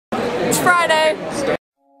Friday.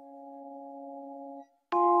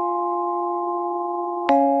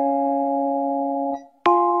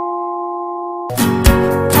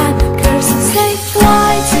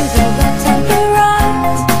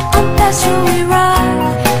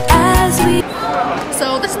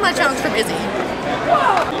 So this is my challenge from Izzy.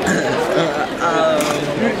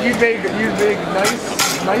 You make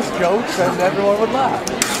nice jokes and everyone would laugh.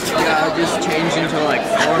 Yeah, I'll just change into like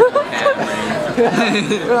four cat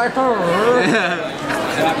You're like,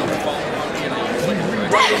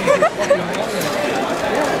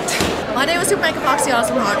 My day was super mega foxy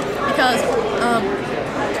awesome hard because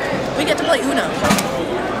we get to play Uno.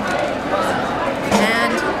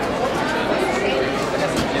 And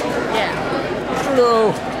yeah.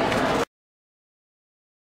 hello.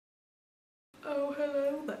 Oh,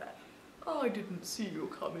 hello there. I didn't see you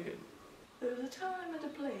come in. There's a time and a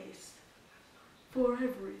place for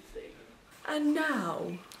everything. And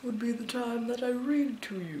now would be the time that I read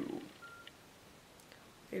to you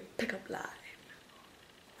a pickup line.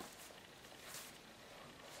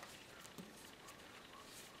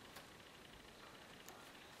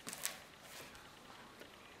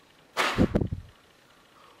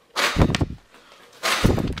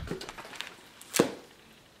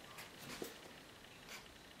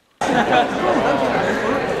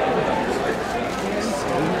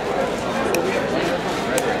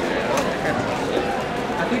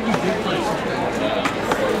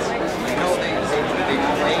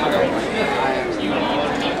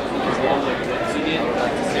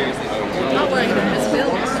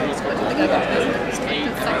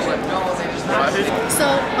 So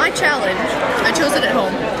my challenge, I chose it at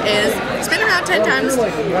home, is spin around 10 times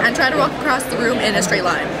and try to walk across the room in a straight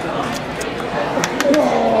line.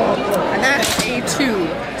 And that's a 2,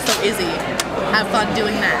 so Izzy, have fun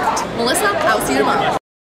doing that. Melissa, I'll see you tomorrow.